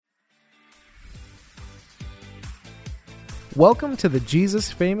Welcome to the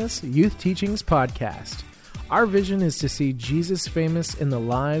Jesus Famous Youth Teachings Podcast. Our vision is to see Jesus famous in the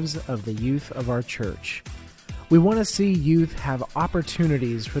lives of the youth of our church. We want to see youth have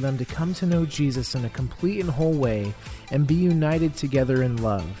opportunities for them to come to know Jesus in a complete and whole way and be united together in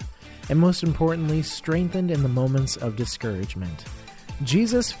love, and most importantly, strengthened in the moments of discouragement.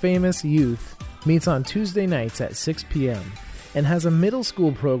 Jesus Famous Youth meets on Tuesday nights at 6 p.m. and has a middle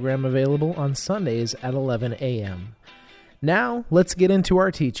school program available on Sundays at 11 a.m. Now, let's get into our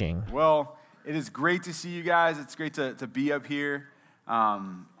teaching. Well, it is great to see you guys. It's great to be up here.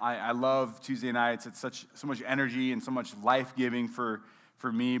 I love Tuesday nights. It's so much energy and so much life-giving for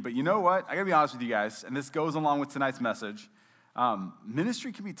me. But you know what? I got to be honest with you guys, and this goes along with tonight's message.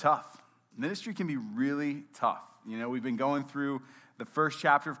 Ministry can be tough. Ministry can be really tough. You know, we've been going through the first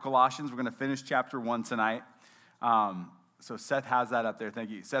chapter of Colossians. We're going to finish chapter 1 tonight. So Seth has that up there.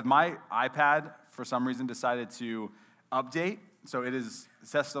 Thank you. Seth, my iPad, for some reason, decided to update. So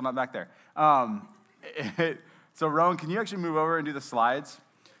Seth's still not back there. So Rowan, can you actually move over and do the slides?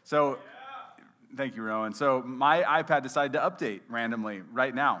 So, Thank you, Rowan. So my iPad decided to update randomly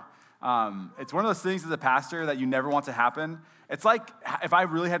right now. It's one of those things as a pastor that you never want to happen. It's like if I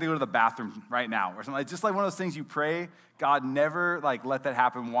really had to go to the bathroom right now or something. It's just like one of those things you pray, God, never let that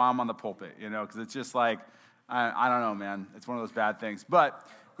happen while I'm on the pulpit, because it's just like, I don't know, man. It's one of those bad things. But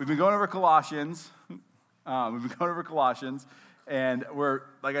we've been going over Colossians. And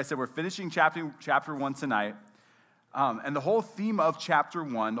we're finishing chapter 1 tonight. And the whole theme of chapter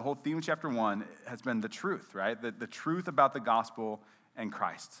 1 has been the truth, right? The truth about the gospel and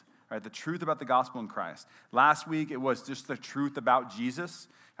Christ, right? The truth about the gospel and Christ. Last week, it was just the truth about Jesus,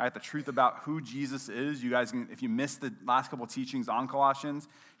 right? The truth about who Jesus is. You guys, if you missed the last couple of teachings on Colossians,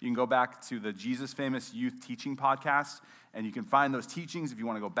 you can go back to the Jesus Famous Youth Teaching Podcast, and you can find those teachings if you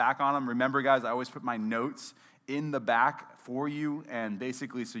want to go back on them. Remember, guys, I always put my notes in the back for you, and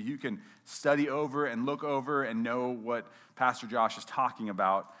basically so you can study over and look over and know what Pastor Josh is talking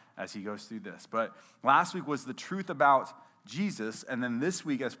about as he goes through this. But last week was the truth about Jesus, and then this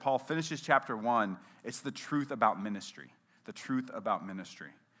week, as Paul finishes chapter 1, it's the truth about ministry. The truth about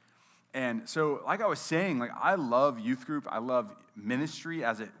ministry. And so, like I was saying, I love youth group. I love ministry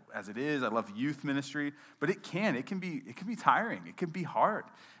as it is. I love youth ministry, but it can be tiring. It can be hard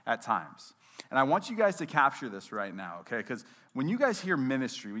at times. And I want you guys to capture this right now, okay? Because when you guys hear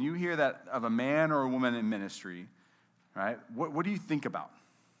ministry, when you hear that of a man or a woman in ministry, right? What do you think about?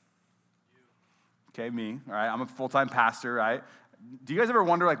 Okay, me. All right, I'm a full-time pastor, right? Do you guys ever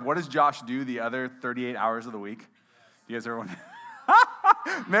wonder what does Josh do the other 38 hours of the week? You guys ever wonder?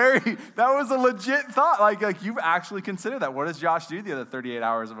 Mary, that was a legit thought. Like you've actually considered that. What does Josh do the other 38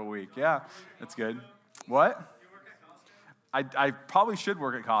 hours of a week? Yeah, that's good. What? I probably should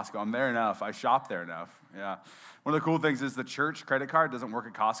work at Costco. I'm there enough. I shop there enough. Yeah. One of the cool things is the church credit card doesn't work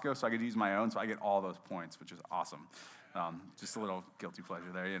at Costco, so I could use my own, so I get all those points, which is awesome. Just a little guilty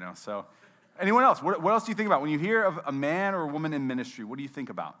pleasure there, So, anyone else? What else do you think about? When you hear of a man or a woman in ministry, what do you think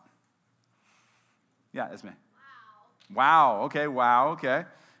about? Yeah, Esme. Wow. Okay. Wow. Okay.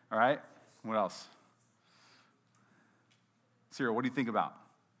 All right. What else? Cyril, what do you think about?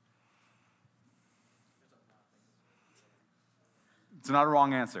 It's not a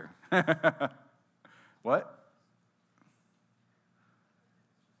wrong answer. What?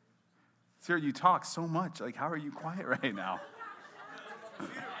 Cyril, you talk so much. How are you quiet right now?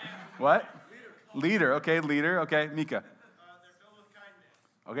 What? Leader. Okay, leader. Okay, Mika. They're filled with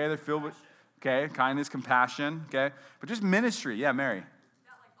kindness. Okay, they're filled with... Okay, kindness, compassion, okay? But just ministry. Yeah, Mary.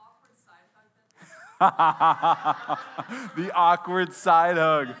 That awkward side hug. The awkward side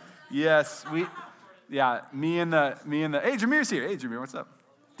hug. Yes, me and the, hey, Jameer's here. Hey, Jameer, what's up?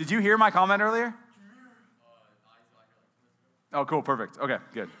 Did you hear my comment earlier? Oh, cool, perfect. Okay,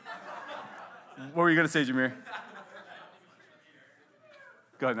 good. What were you going to say, Jameer?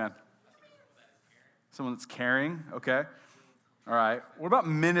 Go ahead, man. Someone that's caring, okay. All right. What about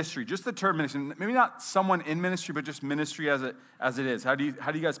ministry? Just the term ministry. Maybe not someone in ministry, but just ministry as it is. How do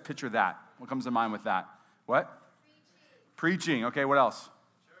you guys picture that? What comes to mind with that? What? Preaching. Okay. What else?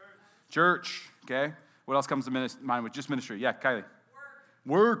 Church. Okay. What else comes to mind with just ministry? Yeah, Kylie.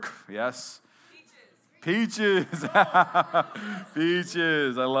 Work. Yes. Peaches.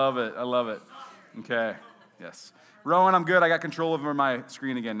 Peaches. I love it. Okay. Yes. Rowan, I'm good. I got control over my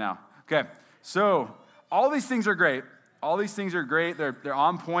screen again now. Okay. So all these things are great. They're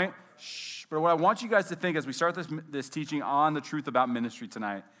on point. But what I want you guys to think as we start this teaching on the truth about ministry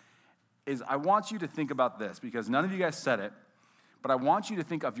tonight is I want you to think about this, because none of you guys said it, but I want you to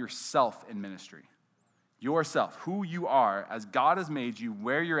think of yourself in ministry. Yourself, who you are as God has made you,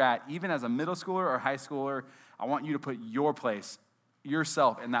 where you're at, even as a middle schooler or high schooler. I want you to put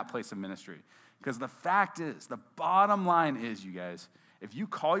yourself in that place of ministry. Because the fact is, the bottom line is, you guys, if you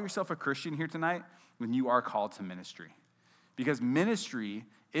call yourself a Christian here tonight, then you are called to ministry. Because ministry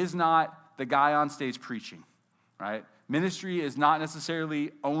is not the guy on stage preaching, right? Ministry is not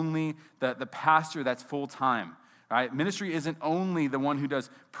necessarily only the pastor that's full-time, right? Ministry isn't only the one who does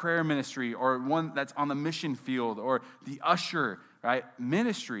prayer ministry or one that's on the mission field or the usher, right?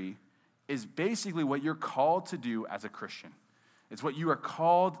 Ministry is basically what you're called to do as a Christian. It's what you are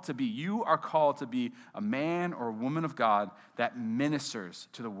called to be. You are called to be a man or a woman of God that ministers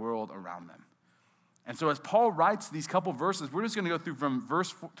to the world around them. And so as Paul writes these couple verses, we're just going to go through from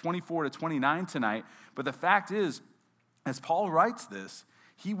verse 24 to 29 tonight. But the fact is, as Paul writes this,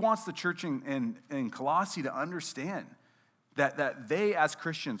 he wants the church in Colossae to understand that they as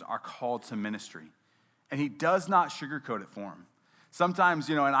Christians are called to ministry. And he does not sugarcoat it for them. Sometimes,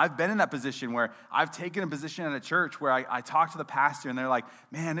 and I've been in that position where I've taken a position at a church where I talk to the pastor and they're like,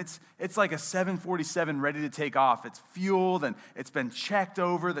 man, it's like a 747 ready to take off. It's fueled and it's been checked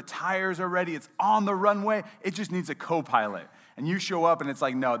over. The tires are ready. It's on the runway. It just needs a co-pilot. And you show up and it's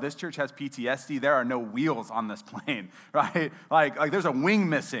like, no, this church has PTSD. There are no wheels on this plane, right? Like there's a wing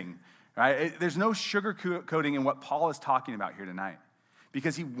missing, right? There's no sugarcoating in what Paul is talking about here tonight.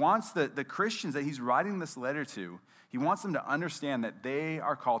 Because he wants the Christians that he's writing this letter to, he wants them to understand that they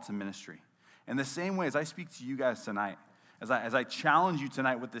are called to ministry. In the same way as I speak to you guys tonight, as I challenge you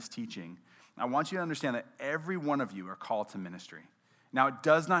tonight with this teaching, I want you to understand that every one of you are called to ministry. Now, it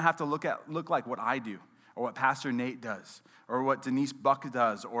does not have to look like what I do, or what Pastor Nate does, or what Denise Buck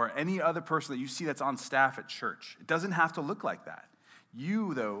does, or any other person that you see that's on staff at church. It doesn't have to look like that.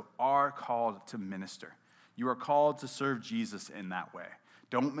 You, though, are called to minister. You are called to serve Jesus in that way.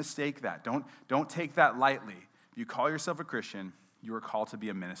 Don't mistake that. Don't take that lightly. If you call yourself a Christian, you are called to be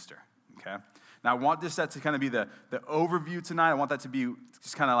a minister, okay? Now, I want that to kind of be the overview tonight. I want that to be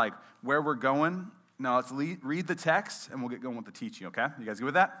just kind of like where we're going. Now, let's read the text, and we'll get going with the teaching, okay? You guys good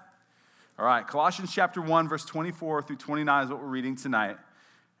with that? All right, Colossians chapter 1, verse 24 through 29 is what we're reading tonight.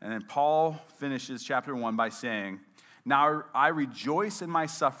 And then Paul finishes chapter 1 by saying, "Now I rejoice in my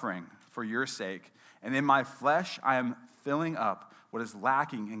suffering for your sake, and in my flesh I am filling up what is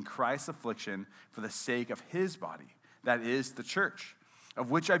lacking in Christ's affliction for the sake of his body, that is the church,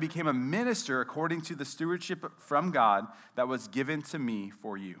 of which I became a minister according to the stewardship from God that was given to me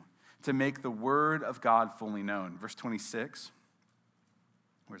for you, to make the word of God fully known." Verse 26.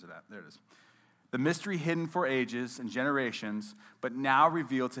 Where's it at? There it is. "The mystery hidden for ages and generations, but now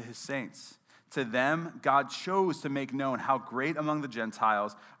revealed to his saints. To them, God chose to make known how great among the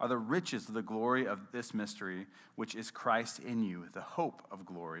Gentiles are the riches of the glory of this mystery, which is Christ in you, the hope of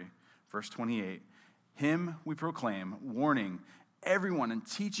glory." Verse 28, "Him we proclaim, warning everyone and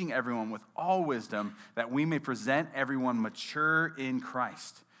teaching everyone with all wisdom, that we may present everyone mature in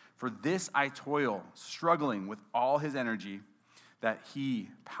Christ. For this I toil, struggling with all his energy, that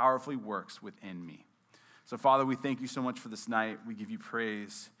he powerfully works within me." So, Father, we thank you so much for this night. We give you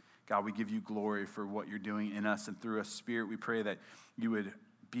praise. God, we give you glory for what you're doing in us and through us. Spirit, we pray that you would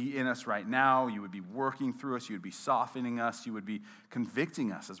be in us right now. You would be working through us. You would be softening us. You would be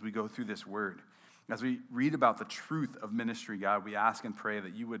convicting us as we go through this word. As we read about the truth of ministry, God, we ask and pray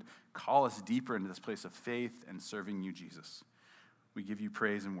that you would call us deeper into this place of faith and serving you, Jesus. We give you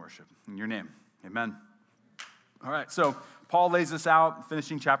praise and worship. In your name, amen. All right, so Paul lays this out,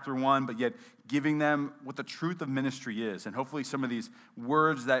 finishing chapter 1, but yet giving them what the truth of ministry is. And hopefully some of these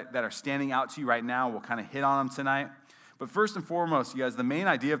words that are standing out to you right now will kind of hit on them tonight. But first and foremost, you guys, the main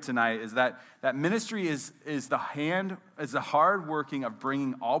idea of tonight is that ministry is the hard working of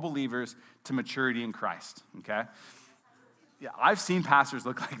bringing all believers to maturity in Christ, okay? Yeah, I've seen pastors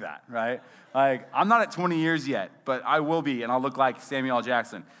look like that, right? Like, I'm not at 20 years yet, but I will be, and I'll look like Samuel L.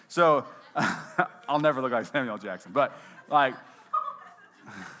 Jackson. So, I'll never look like Samuel L. Jackson, but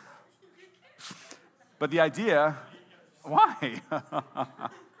the idea, why? All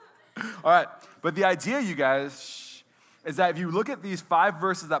right, but the idea, you guys, is that if you look at these 5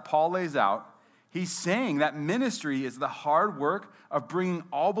 verses that Paul lays out, he's saying that ministry is the hard work of bringing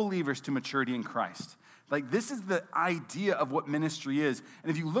all believers to maturity in Christ. Like, this is the idea of what ministry is.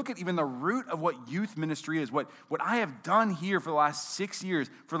 And if you look at even the root of what youth ministry is, what I have done here for the last 6 years,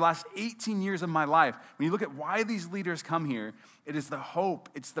 for the last 18 years of my life, when you look at why these leaders come here, it is the hope,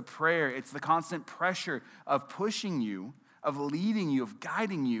 it's the prayer, it's the constant pressure of pushing you, of leading you, of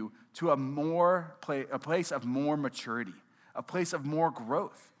guiding you to a place of more maturity, a place of more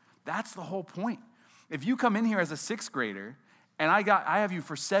growth. That's the whole point. If you come in here as a 6th grader and I have you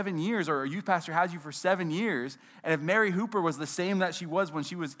for 7 years, or a youth pastor has you for 7 years, and if Mary Hooper was the same that she was when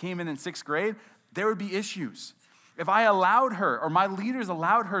she came in 6th grade, there would be issues. If I allowed her, or my leaders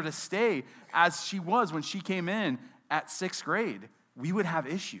allowed her to stay as she was when she came in at 6th grade, we would have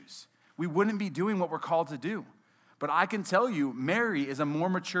issues. We wouldn't be doing what we're called to do. But I can tell you, Mary is a more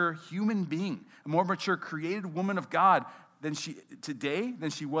mature human being, a more mature created woman of God than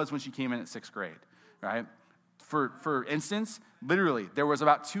she was when she came in at 6th grade, right? For instance, literally, there was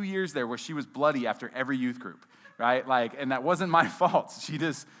about 2 years there where she was bloody after every youth group, right? And that wasn't my fault. She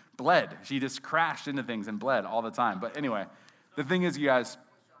just bled. She just crashed into things and bled all the time. But anyway, the thing is, you guys,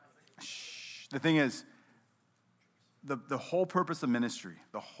 the whole purpose of ministry,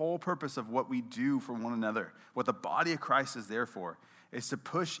 the whole purpose of what we do for one another, what the body of Christ is there for, is to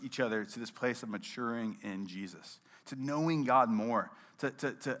push each other to this place of maturing in Jesus, to knowing God more,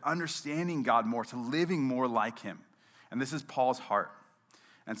 to understanding God more, to living more like him. And this is Paul's heart.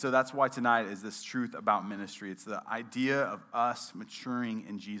 And so that's why tonight is this truth about ministry. It's the idea of us maturing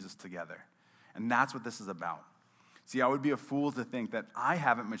in Jesus together. And that's what this is about. See, I would be a fool to think that I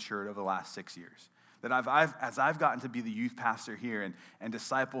haven't matured over the last 6 years. That as I've gotten to be the youth pastor here and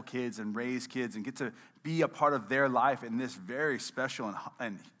disciple kids and raise kids and get to be a part of their life in this very special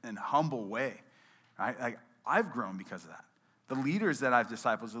and humble way, right? Like, I've grown because of that. The leaders that I've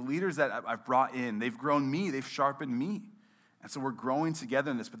discipled, the leaders that I've brought in, they've grown me, they've sharpened me. And so we're growing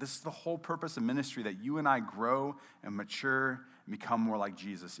together in this, but this is the whole purpose of ministry, that you and I grow and mature and become more like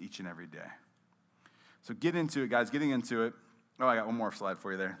Jesus each and every day. So get into it, guys, getting into it. Oh, I got one more slide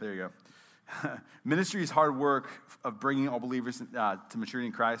for you there. There you go. Ministry is hard work of bringing all believers to maturity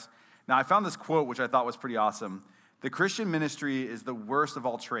in Christ. Now, I found this quote, which I thought was pretty awesome. The Christian ministry is the worst of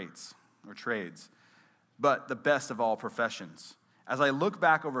all trades, but the best of all professions. As I look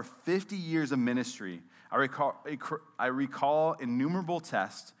back over 50 years of ministry, I recall innumerable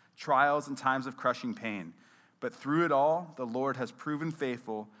tests, trials, and times of crushing pain. But through it all, the Lord has proven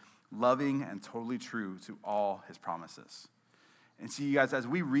faithful, loving, and totally true to all his promises. And see, you guys, as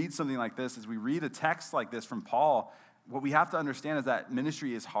we read something like this, as we read a text like this from Paul, what we have to understand is that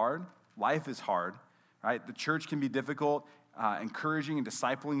ministry is hard, life is hard, right? The church can be difficult, encouraging and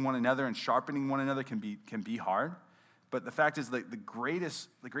discipling one another and sharpening one another can be hard. But the fact is that the greatest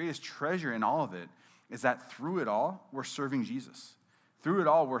treasure in all of it is that through it all, we're serving Jesus. Through it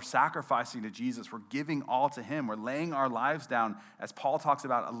all, we're sacrificing to Jesus. We're giving all to him. We're laying our lives down, as Paul talks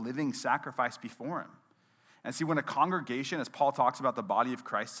about, a living sacrifice before him. And see, when a congregation, as Paul talks about the body of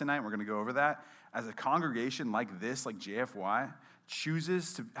Christ tonight, we're going to go over that, as a congregation like this, like JFY,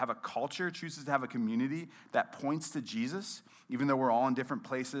 chooses to have a culture, chooses to have a community that points to Jesus, even though we're all in different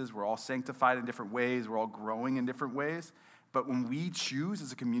places, we're all sanctified in different ways, we're all growing in different ways. But when we choose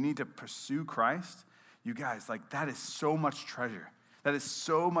as a community to pursue Christ, you guys, like, that is so much treasure. That is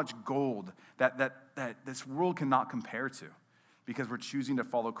so much gold that this world cannot compare to, because we're choosing to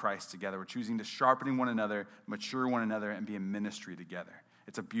follow Christ together. We're choosing to sharpen one another, mature one another, and be in ministry together.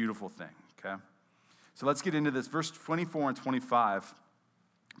 It's a beautiful thing, okay? So let's get into this. Verse 24 and 25,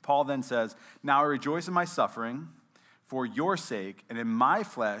 Paul then says, "Now I rejoice in my suffering for your sake, and in my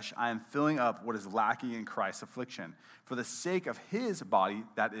flesh I am filling up what is lacking in Christ's affliction, for the sake of his body,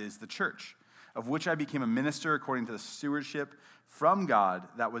 that is the church, of which I became a minister according to the stewardship from God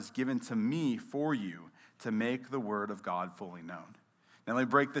that was given to me for you, to make the word of God fully known." Now let me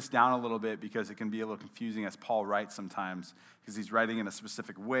break this down a little bit, because it can be a little confusing as Paul writes sometimes, because he's writing in a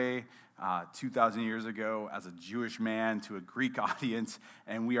specific way 2,000 years ago as a Jewish man to a Greek audience,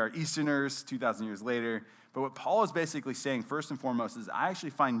 and we are Easterners 2,000 years later. But what Paul is basically saying, first and foremost, is I actually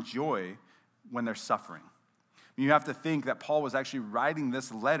find joy when there's suffering. You have to think that Paul was actually writing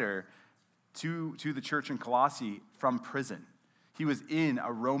this letter to the church in Colossae from prison. He was in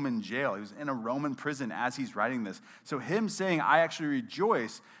a Roman jail. He was in a Roman prison as he's writing this. So him saying, I actually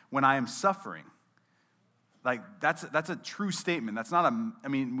rejoice when I am suffering, like, that's a true statement. That's not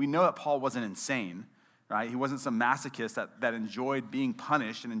we know that Paul wasn't insane, right? He wasn't some masochist that enjoyed being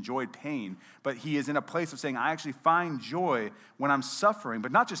punished and enjoyed pain. But he is in a place of saying, I actually find joy when I'm suffering,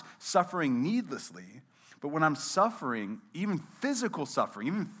 but not just suffering needlessly, but when I'm suffering, even physical suffering,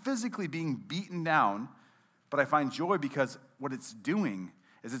 even physically being beaten down. But I find joy because what it's doing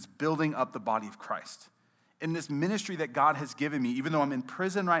is it's building up the body of Christ. In this ministry that God has given me, even though I'm in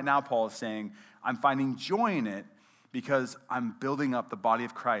prison right now, Paul is saying, I'm finding joy in it because I'm building up the body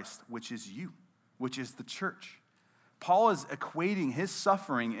of Christ, which is you, which is the church. Paul is equating his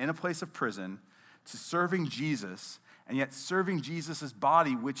suffering in a place of prison to serving Jesus, and yet serving Jesus'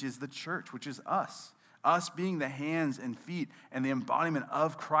 body, which is the church, which is us. Us being the hands and feet and the embodiment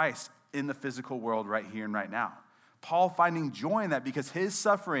of Christ in the physical world right here and right now. Paul finding joy in that because his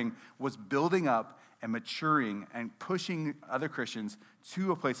suffering was building up and maturing and pushing other Christians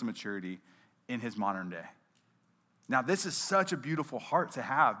to a place of maturity in his modern day. Now, this is such a beautiful heart to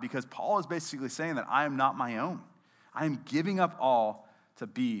have because Paul is basically saying that I am not my own. I am giving up all to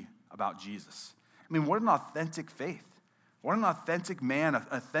be about Jesus. I mean, what an authentic faith. What an authentic man, an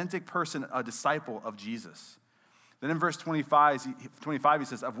authentic person, a disciple of Jesus. Then in verse 25, he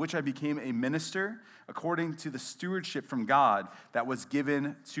says, of which I became a minister according to the stewardship from God that was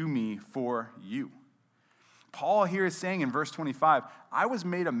given to me for you. Paul here is saying in verse 25, I was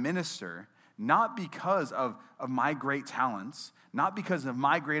made a minister not because of my great talents, not because of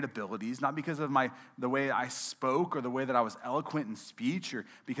my great abilities, not because of the way I spoke or the way that I was eloquent in speech or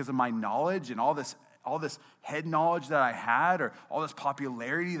because of my knowledge and all this head knowledge that I had or all this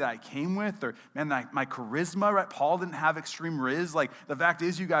popularity that I came with or, man, my charisma, right? Paul didn't have extreme riz. Like, the fact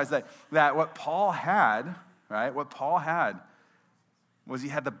is, you guys, that what Paul had, right, what Paul had was he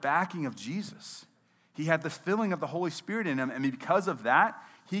had the backing of Jesus. He had the filling of the Holy Spirit in him, and because of that,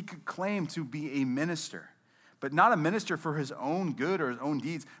 he could claim to be a minister. But not a minister for his own good or his own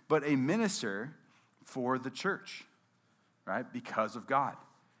deeds, but a minister for the church, right? Because of God.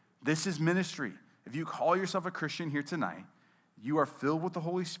 This is ministry. If you call yourself a Christian here tonight, you are filled with the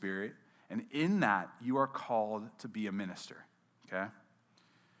Holy Spirit, and in that, you are called to be a minister, okay?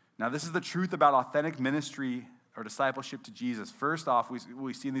 Now, this is the truth about authentic ministry or discipleship to Jesus. First off,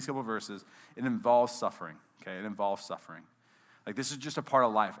 we see in these couple of verses, it involves suffering, okay? It involves suffering. Like, this is just a part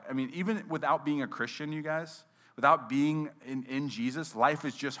of life. I mean, even without being a Christian, you guys, without being in Jesus, life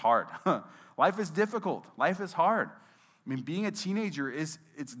is just hard. Life is difficult. Life is hard. I mean, being a teenager it's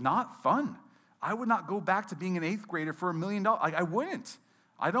not fun. I would not go back to being an 8th grader for $1 million. Like, I wouldn't.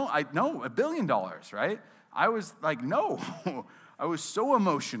 No, $1 billion, right? I was like, no. I was so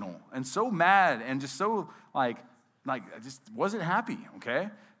emotional and so mad and just so like I just wasn't happy, okay?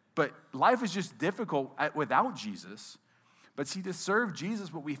 But life is just difficult without Jesus. But see, to serve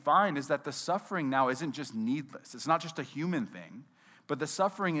Jesus, what we find is that the suffering now isn't just needless. It's not just a human thing, but the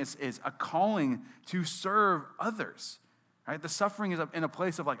suffering is a calling to serve others. Right? The suffering is in a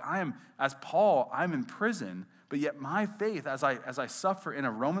place of like, as Paul, I'm in prison, but yet my faith as I suffer in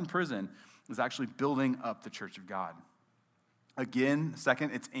a Roman prison is actually building up the church of God. Again,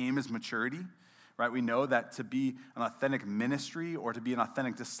 second, its aim is maturity. Right? We know that to be an authentic ministry or to be an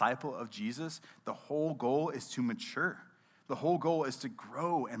authentic disciple of Jesus, the whole goal is to mature. The whole goal is to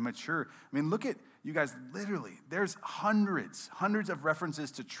grow and mature. I mean, look at, you guys, literally, there's hundreds of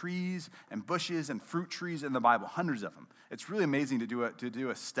references to trees and bushes and fruit trees in the Bible, hundreds of them. It's really amazing to do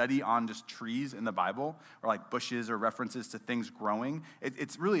a study on just trees in the Bible or like bushes or references to things growing.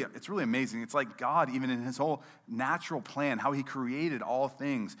 It's really amazing. It's like God, even in his whole natural plan, how he created all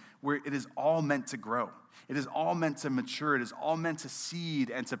things, where it is all meant to grow. It is all meant to mature. It is all meant to seed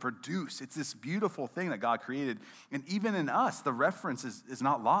and to produce. It's this beautiful thing that God created. And even in us, the reference is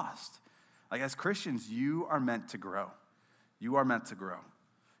not lost. Like, as Christians, you are meant to grow. You are meant to grow.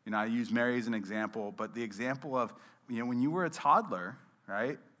 You know, I use Mary as an example, but the example of, you know, when you were a toddler,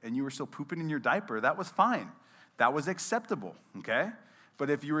 right, and you were still pooping in your diaper, that was fine. That was acceptable, okay? But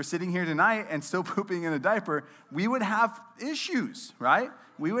if you were sitting here tonight and still pooping in a diaper, we would have issues, right?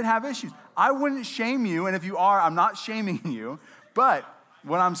 We would have issues. I wouldn't shame you, and if you are, I'm not shaming you, but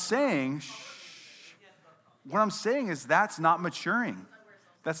what I'm saying is that's not maturing.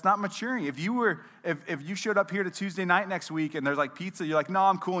 That's not maturing. If you showed up here to Tuesday night next week and there's like pizza, you're like, no,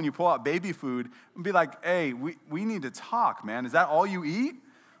 I'm cool, and you pull out baby food and be like, hey, we need to talk, man. Is that all you eat?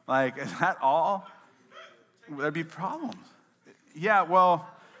 Like, is that all? There'd be problems. Yeah, well,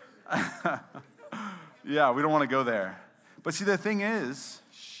 yeah, we don't want to go there. But see, the thing is,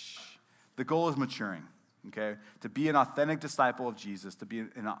 the goal is maturing, okay? To be an authentic disciple of Jesus, to be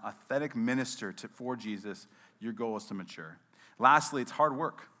an authentic minister for Jesus, your goal is to mature. Lastly, it's hard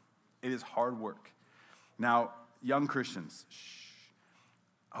work. It is hard work. Now, young Christians,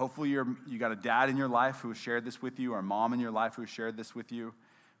 hopefully you got a dad in your life who has shared this with you, or a mom in your life who has shared this with you.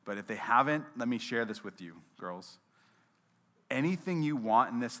 But if they haven't, let me share this with you, girls. Anything you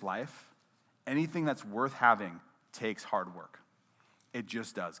want in this life, anything that's worth having, takes hard work. It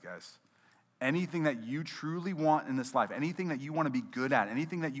just does, guys. Anything that you truly want in this life, anything that you want to be good at,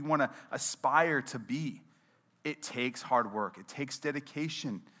 anything that you want to aspire to be, it takes hard work. It takes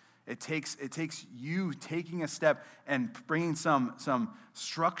dedication. It takes you taking a step and bringing some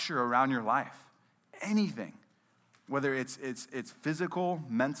structure around your life. Anything, whether it's physical,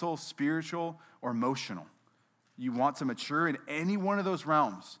 mental, spiritual, or emotional. You want to mature in any one of those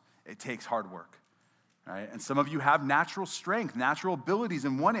realms, it takes hard work. Right? And some of you have natural strength, natural abilities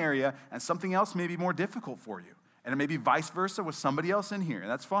in one area, and something else may be more difficult for you. And it may be vice versa with somebody else in here, and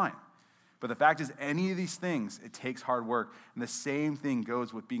that's fine. But the fact is, any of these things, it takes hard work. And the same thing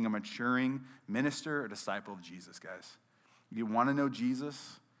goes with being a maturing minister or disciple of Jesus, guys. You want to know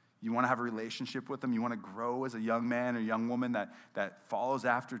Jesus, you want to have a relationship with him, you want to grow as a young man or young woman that follows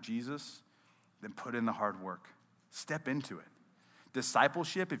after Jesus, then put in the hard work. Step into it.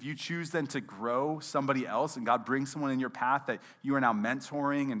 Discipleship, if you choose then to grow somebody else and God brings someone in your path that you are now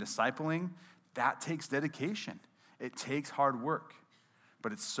mentoring and discipling, that takes dedication. It takes hard work,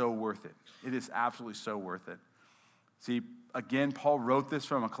 but it's so worth it. It is absolutely so worth it. See, again, Paul wrote this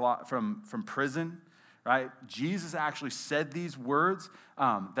from prison, right? Jesus actually said these words,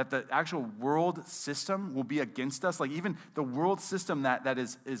 that the actual world system will be against us. Like even the world system that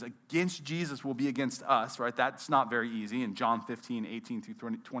is against Jesus will be against us, right? That's not very easy in John 15, 18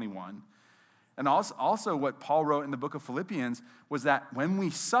 through 21. And also what Paul wrote in the book of Philippians was that when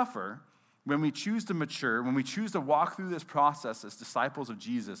we suffer, when we choose to mature, when we choose to walk through this process as disciples of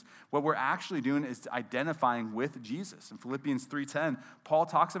Jesus, what we're actually doing is identifying with Jesus. In Philippians 3:10, Paul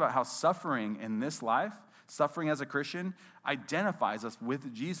talks about how suffering in this life, suffering as a Christian, identifies us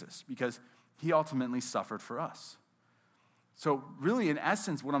with Jesus because he ultimately suffered for us. So really, in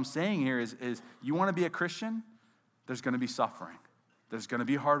essence, what I'm saying here is you want to be a Christian, there's going to be suffering. There's going to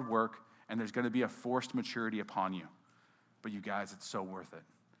be hard work, and there's going to be a forced maturity upon you. But you guys, it's so worth it.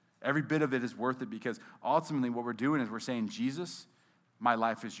 Every bit of it is worth it because ultimately what we're doing is we're saying, Jesus, my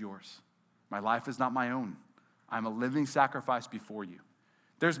life is yours. My life is not my own. I'm a living sacrifice before you.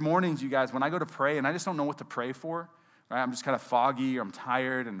 There's mornings, you guys, when I go to pray and I just don't know what to pray for, right? I'm just kind of foggy or I'm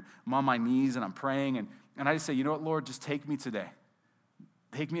tired and I'm on my knees and I'm praying and I just say, you know what, Lord, just take me today.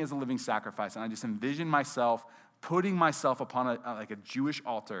 Take me as a living sacrifice. And I just envision myself putting myself upon a Jewish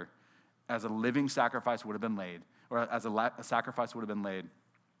altar as a living sacrifice would have been laid, or as a sacrifice would have been laid.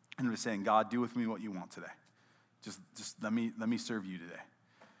 And we're saying, God, do with me what you want today. Just let me serve you today.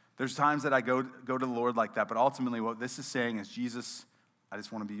 There's times that I go to the Lord like that, but ultimately what this is saying is, Jesus, I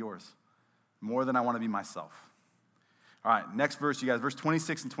just want to be yours more than I want to be myself. All right, next verse, you guys, verse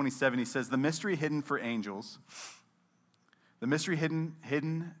 26 and 27, he says, the mystery hidden for angels, the mystery hidden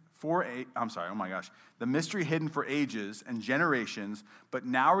for the mystery hidden for ages and generations, but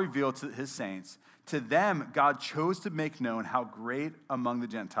now revealed to his saints. To them, God chose to make known how great among the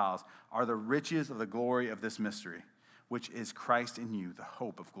Gentiles are the riches of the glory of this mystery, which is Christ in you, the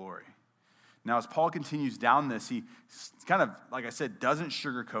hope of glory. Now, as Paul continues down this, he kind of, like I said, doesn't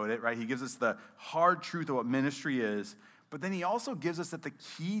sugarcoat it, right? He gives us the hard truth of what ministry is, but then he also gives us that the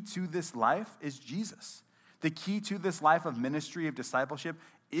key to this life is Jesus. The key to this life of ministry, of discipleship,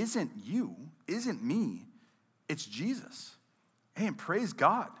 isn't you, isn't me, it's Jesus. Hey, and praise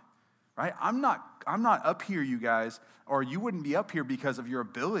God. Right? I'm not up here, you guys, or you wouldn't be up here because of your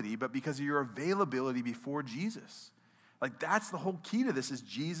ability, but because of your availability before Jesus. Like that's the whole key to this is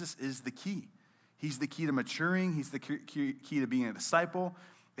Jesus is the key. He's the key to maturing. He's the key to being a disciple.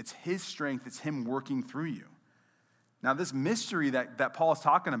 It's his strength. It's him working through you. Now this mystery that Paul is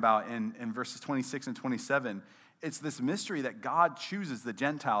talking about in verses 26 and 27, it's this mystery that God chooses the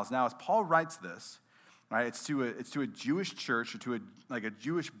Gentiles. Now as Paul writes this, right? It's to a Jewish church or to a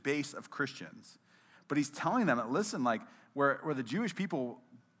Jewish base of Christians. But he's telling them that, listen, like where the Jewish people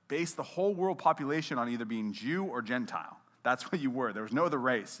based the whole world population on either being Jew or Gentile. That's what you were. There was no other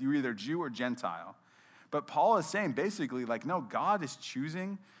race. You were either Jew or Gentile. But Paul is saying basically like, no, God is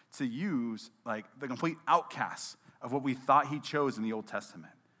choosing to use like the complete outcasts of what we thought he chose in the Old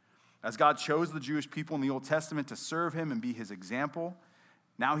Testament. As God chose the Jewish people in the Old Testament to serve him and be his example,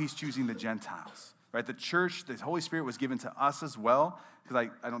 now he's choosing the Gentiles. Right, the church, the Holy Spirit was given to us as well, because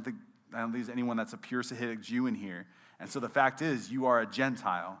I don't think there's anyone that's a pure Sahidic Jew in here. And so the fact is, you are a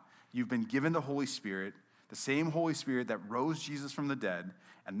Gentile. You've been given the Holy Spirit, the same Holy Spirit that rose Jesus from the dead,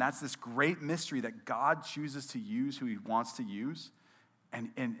 and that's this great mystery that God chooses to use who he wants to use, and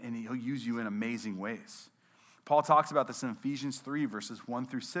he'll use you in amazing ways. Paul talks about this in Ephesians 3, verses 1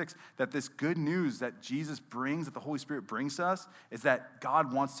 through 6, that this good news that Jesus brings, that the Holy Spirit brings to us, is that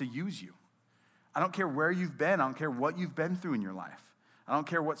God wants to use you. I don't care where you've been. I don't care what you've been through in your life. I don't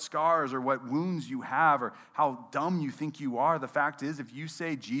care what scars or what wounds you have or how dumb you think you are. The fact is, if you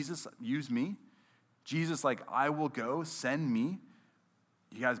say, Jesus, use me, Jesus, like, I will go, send me,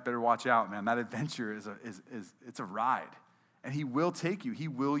 you guys better watch out, man. That adventure it's a ride. And he will take you. He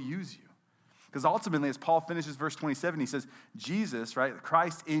will use you. Because ultimately, as Paul finishes verse 27, he says, Jesus, right,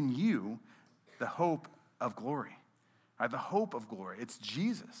 Christ in you, the hope of glory. Right, the hope of glory. It's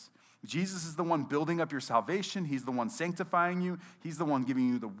Jesus. Jesus is the one building up your salvation. He's the one sanctifying you. He's the one giving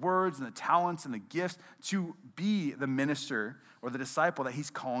you the words and the talents and the gifts to be the minister or the disciple that he's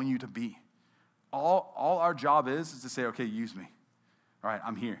calling you to be. All our job is to say, okay, use me. All right,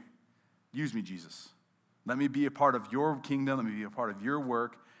 I'm here. Use me, Jesus. Let me be a part of your kingdom. Let me be a part of your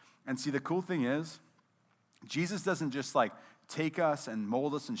work. And see, the cool thing is, Jesus doesn't just like take us and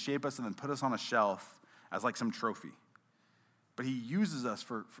mold us and shape us and then put us on a shelf as like some trophy. But he uses us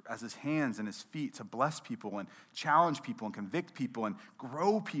as his hands and his feet to bless people and challenge people and convict people and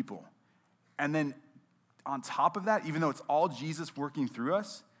grow people. And then on top of that, even though it's all Jesus working through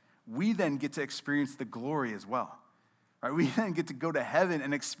us, we then get to experience the glory as well. Right? We then get to go to heaven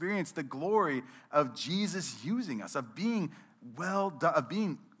and experience the glory of Jesus using us, of being well done, of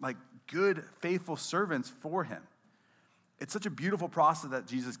being like good, faithful servants for him. It's such a beautiful process that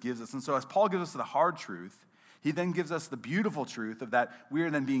Jesus gives us. And so as Paul gives us the hard truth, he then gives us the beautiful truth of that we are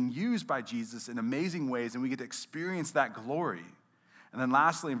then being used by Jesus in amazing ways, and we get to experience that glory. And then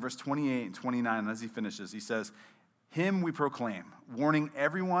lastly, in verse 28 and 29, as he finishes, he says, him we proclaim, warning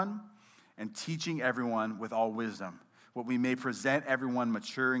everyone and teaching everyone with all wisdom, what we may present everyone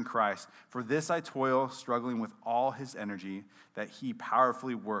mature in Christ. For this I toil, struggling with all his energy, that he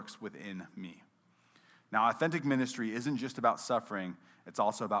powerfully works within me. Now, authentic ministry isn't just about suffering, it's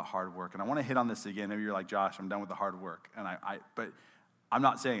also about hard work. And I want to hit on this again. Maybe you're like, Josh, I'm done with the hard work. But I'm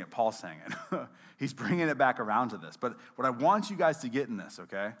not saying it, Paul's saying it. He's bringing it back around to this. But what I want you guys to get in this,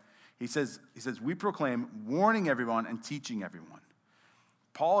 okay? He says, we proclaim, warning everyone and teaching everyone.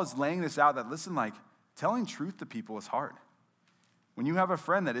 Paul is laying this out that, listen, like, telling truth to people is hard. When you have a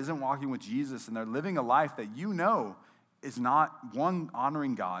friend that isn't walking with Jesus and they're living a life that you know is not, one,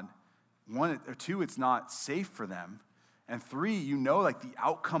 honoring God, one, or two, it's not safe for them, and three, you know, like the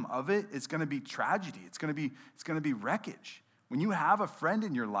outcome of it is going to be tragedy. It's going to be wreckage. When you have a friend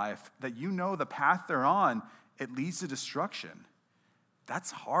in your life that you know the path they're on, it leads to destruction.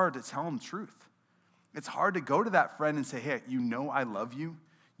 That's hard to tell them the truth. It's hard to go to that friend and say, hey, you know I love you.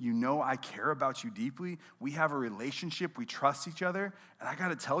 You know I care about you deeply. We have a relationship. We trust each other. And I got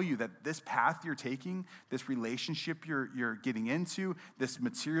to tell you that this path you're taking, this relationship you're getting into, this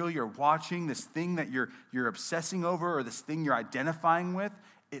material you're watching, this thing that you're obsessing over, or this thing you're identifying with,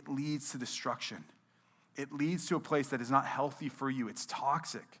 it leads to destruction. It leads to a place that is not healthy for you. It's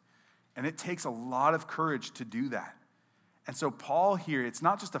toxic. And it takes a lot of courage to do that. And so Paul here, it's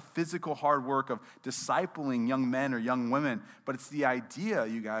not just a physical hard work of discipling young men or young women, but it's the idea,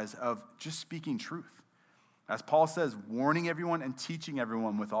 you guys, of just speaking truth. As Paul says, warning everyone and teaching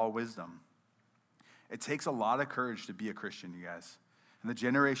everyone with all wisdom. It takes a lot of courage to be a Christian, you guys. And the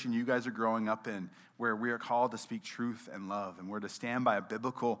generation you guys are growing up in, where we are called to speak truth and love, and we're to stand by a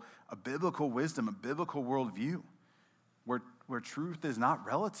biblical wisdom, a biblical worldview, where truth is not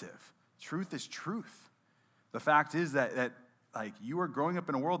relative. Truth is truth. The fact is that like you are growing up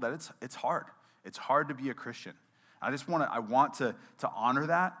in a world that it's hard. It's hard to be a Christian. I want to honor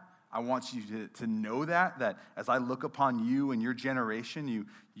that. I want you to know that as I look upon you and your generation,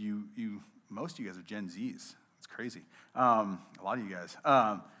 you most of you guys are Gen Zs. It's crazy. A lot of you guys.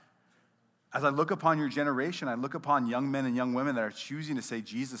 As I look upon your generation, I look upon young men and young women that are choosing to say,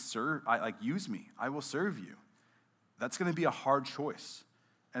 Jesus, use me. I will serve you. That's going to be a hard choice.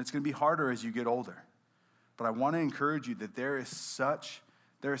 And it's going to be harder as you get older. But I want to encourage you that there is such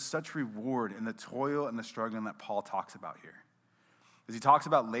reward in the toil and the struggling that Paul talks about here. As he talks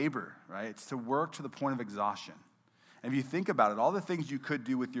about labor, right? It's to work to the point of exhaustion. And if you think about it, all the things you could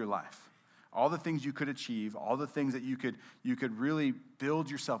do with your life, all the things you could achieve, all the things that you could really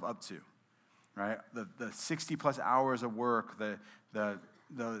build yourself up to, right? The 60 plus hours of work, the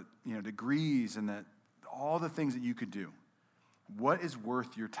degrees, and all the things that you could do. What is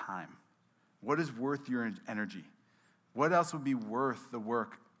worth your time? What is worth your energy? What else would be worth the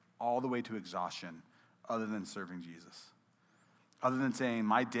work all the way to exhaustion other than serving Jesus? Other than saying,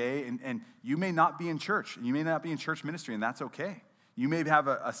 my day, and you may not be in church. You may not be in church ministry, and that's okay. You may have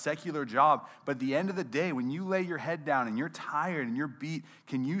a secular job, but at the end of the day, when you lay your head down and you're tired and you're beat,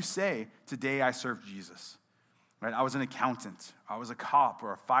 can you say, today I served Jesus? Right? I was an accountant. I was a cop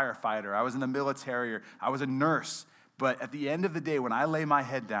or a firefighter. I was in the military, or I was a nurse. But at the end of the day, when I lay my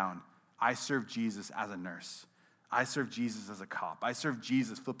head down, I serve Jesus as a nurse. I serve Jesus as a cop. I serve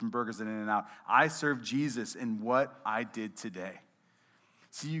Jesus flipping burgers in and out. I serve Jesus in what I did today.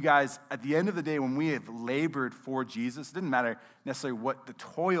 See, you guys, at the end of the day, when we have labored for Jesus, it didn't matter necessarily what the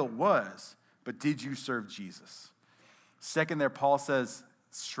toil was, but did you serve Jesus? Second there, Paul says,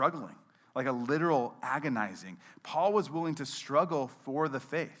 struggling, like a literal agonizing. Paul was willing to struggle for the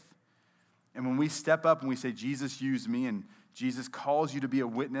faith. And when we step up and we say, Jesus used me, and Jesus calls you to be a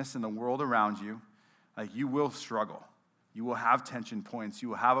witness in the world around you, like you will struggle. You will have tension points. You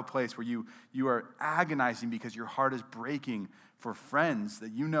will have a place where you are agonizing because your heart is breaking for friends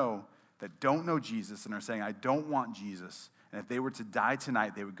that you know that don't know Jesus and are saying, I don't want Jesus. And if they were to die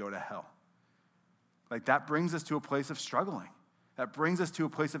tonight, they would go to hell. Like that brings us to a place of struggling. That brings us to a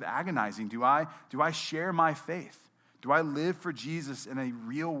place of agonizing. Do I share my faith? Do I live for Jesus in a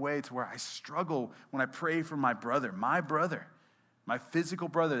real way to where I struggle when I pray for my brother, my physical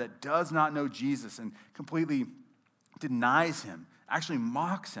brother that does not know Jesus and completely denies him, actually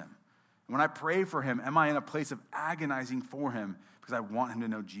mocks him? And when I pray for him, am I in a place of agonizing for him because I want him to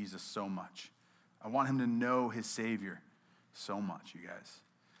know Jesus so much? I want him to know his Savior so much, you guys.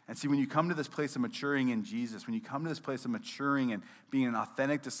 And see, when you come to this place of maturing in Jesus, when you come to this place of maturing and being an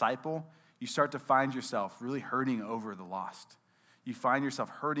authentic disciple, you start to find yourself really hurting over the lost. You find yourself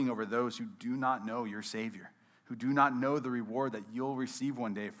hurting over those who do not know your Savior, who do not know the reward that you'll receive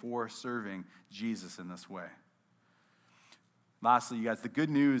one day for serving Jesus in this way. Lastly, you guys, the good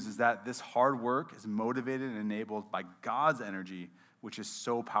news is that this hard work is motivated and enabled by God's energy, which is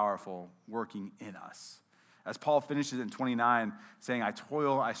so powerful, working in us. As Paul finishes in 29, saying, I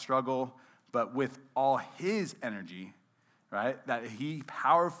toil, I struggle, but with all his energy, right, that he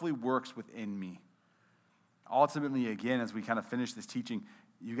powerfully works within me. Ultimately, again, as we kind of finish this teaching,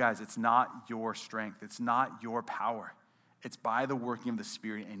 you guys, it's not your strength. It's not your power. It's by the working of the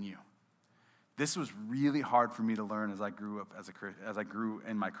Spirit in you. This was really hard for me to learn as I grew up, as I grew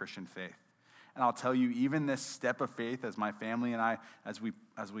in my Christian faith. And I'll tell you, even this step of faith, as my family and I, as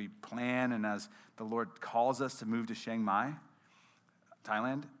we plan and as the Lord calls us to move to Chiang Mai,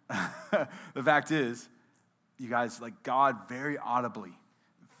 Thailand, the fact is, you guys, like God very audibly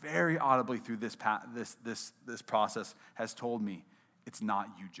through this process has told me, it's not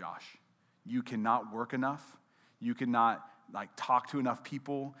you, Josh. You cannot work enough. You cannot talk to enough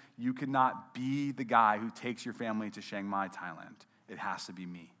people. You cannot be the guy who takes your family to Chiang Mai, Thailand. It has to be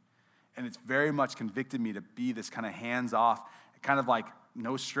me. And it's very much convicted me to be this kind of hands-off, kind of like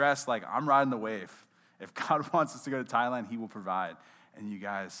no stress, like I'm riding the wave. If God wants us to go to Thailand, he will provide. And you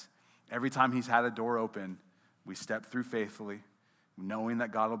guys, every time he's had a door open, we step through faithfully, knowing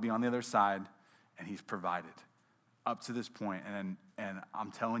that God will be on the other side, and he's provided up to this point. And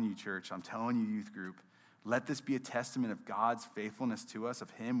I'm telling you, church, I'm telling you, youth group, let this be a testament of God's faithfulness to us,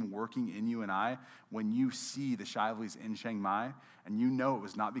 of him working in you and I, when you see the Shiveleys in Chiang Mai, and you know it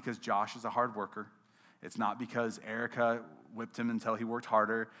was not because Josh is a hard worker. It's not because Erica whipped him until he worked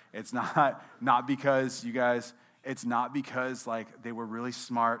harder. It's not because, you guys, it's not because they were really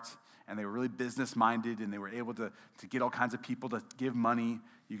smart and they were really business-minded and they were able to get all kinds of people to give money.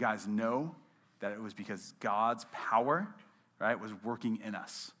 You guys know that it was because God's power, right, was working in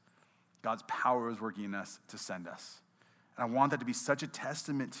us. God's power was working in us to send us. And I want that to be such a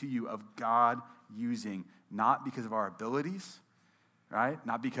testament to you of God using, not because of our abilities, right?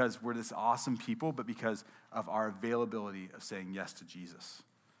 Not because we're this awesome people, but because of our availability of saying yes to Jesus.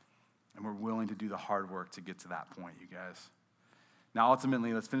 And we're willing to do the hard work to get to that point, you guys. Now,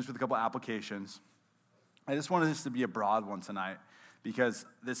 ultimately, let's finish with a couple applications. I just wanted this to be a broad one tonight because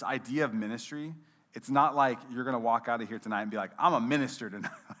this idea of ministry, it's not like you're going to walk out of here tonight and be like, I'm a minister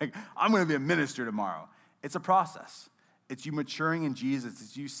tonight. I'm going to be a minister tomorrow. It's a process. It's you maturing in Jesus.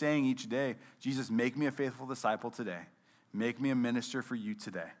 It's you saying each day, Jesus, make me a faithful disciple today. Make me a minister for you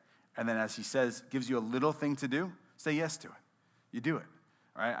today. And then as he says, gives you a little thing to do, say yes to it. You do it.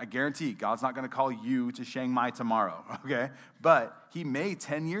 All right? I guarantee God's not going to call you to Chiang Mai tomorrow, okay? But he may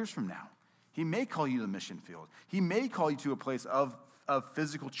 10 years from now. He may call you to the mission field. He may call you to a place of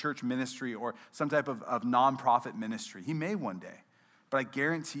physical church ministry or some type of nonprofit ministry. He may one day. But I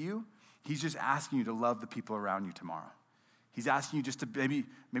guarantee you, he's just asking you to love the people around you tomorrow. He's asking you just to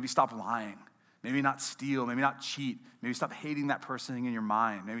maybe stop lying. Maybe not steal, maybe not cheat. Maybe stop hating that person in your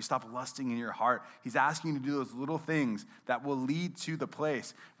mind. Maybe stop lusting in your heart. He's asking you to do those little things that will lead to the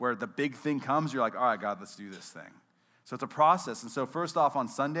place where the big thing comes. You're like, all right, God, let's do this thing. So it's a process. And so first off on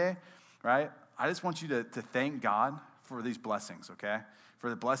Sunday, right, I just want you to thank God for these blessings, okay? For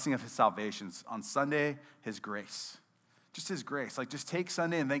the blessing of his salvations. On Sunday, his grace. Just his grace. Just take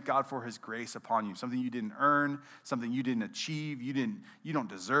Sunday and thank God for his grace upon you. Something you didn't earn, something you didn't achieve, you don't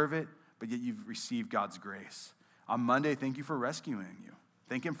deserve it, but yet you've received God's grace. On Monday, thank you for rescuing you.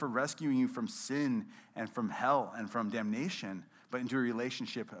 Thank him for rescuing you from sin and from hell and from damnation, but into a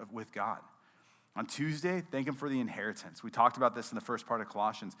relationship with God. On Tuesday, thank him for the inheritance. We talked about this in the first part of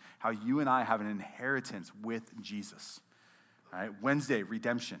Colossians, how you and I have an inheritance with Jesus. Right? Wednesday,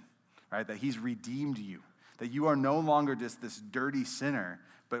 redemption, right? That he's redeemed you, that you are no longer just this dirty sinner,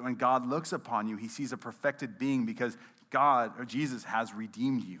 but when God looks upon you, he sees a perfected being because God, or Jesus, has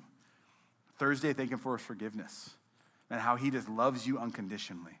redeemed you. Thursday, thank him for his forgiveness and how he just loves you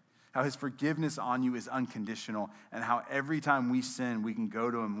unconditionally. how his forgiveness on you is unconditional, and how every time we sin, we can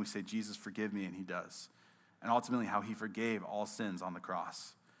go to him and we say, Jesus, forgive me, and he does. And ultimately, how he forgave all sins on the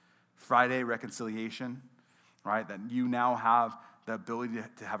cross. Friday, reconciliation, right? That you now have the ability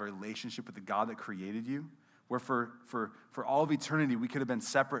to have a relationship with the God that created you, where for all of eternity, we could have been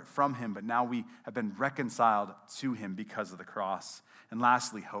separate from him, but now we have been reconciled to him because of the cross. And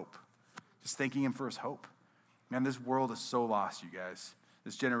lastly, hope. Just thanking him for his hope. Man, this world is so lost, you guys.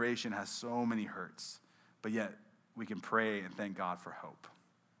 This generation has so many hurts, but yet we can pray and thank God for hope.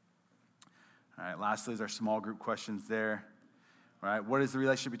 All right, lastly is our small group questions there. All right, what is the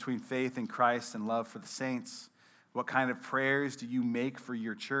relationship between faith in Christ and love for the saints? What kind of prayers do you make for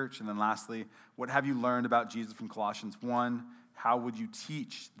your church? And then lastly, what have you learned about Jesus from Colossians 1? How would you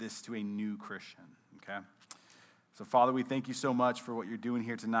teach this to a new Christian? Okay? So, Father, we thank you so much for what you're doing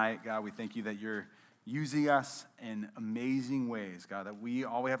here tonight. God, we thank you that you're using us in amazing ways, God, that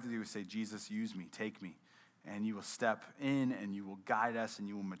all we have to do is say, Jesus, use me, take me. And you will step in and you will guide us and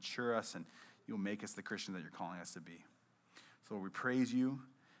you will mature us and you will make us the Christian that you're calling us to be. So we praise you.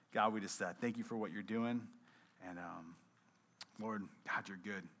 God, we just thank you for what you're doing. And Lord, God, you're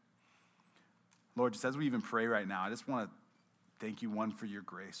good. Lord, just as we even pray right now, I just want to thank you, one, for your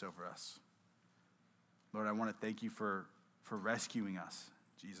grace over us. Lord, I want to thank you for rescuing us,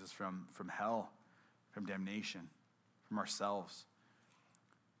 Jesus, from hell, from damnation, from ourselves.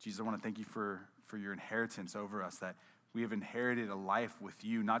 Jesus, I want to thank you for your inheritance over us, that we have inherited a life with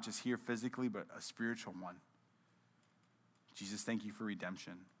you, not just here physically, but a spiritual one. Jesus, thank you for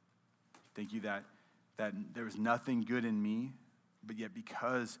redemption. Thank you that there was nothing good in me, but yet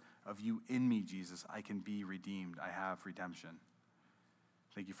because of you in me, Jesus, I can be redeemed. I have redemption.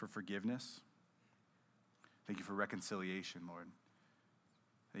 Thank you for forgiveness. Thank you for reconciliation, Lord.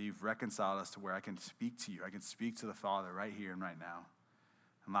 That you've reconciled us to where I can speak to you. I can speak to the Father right here and right now.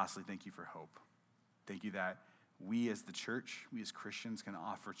 And lastly, thank you for hope. Thank you that we as the church, we as Christians can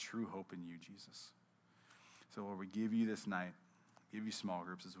offer true hope in you, Jesus. So Lord, we give you this night, give you small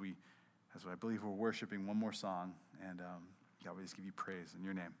groups as I believe we're worshiping one more song. And God, we just give you praise in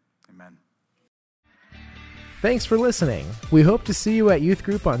your name. Amen. Thanks for listening. We hope to see you at youth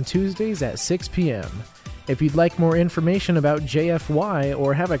group on Tuesdays at 6 p.m. If you'd like more information about JFY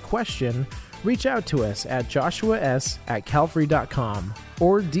or have a question, reach out to us at joshuas@calvary.com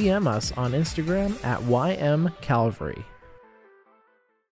or DM us on Instagram at ymcalvary.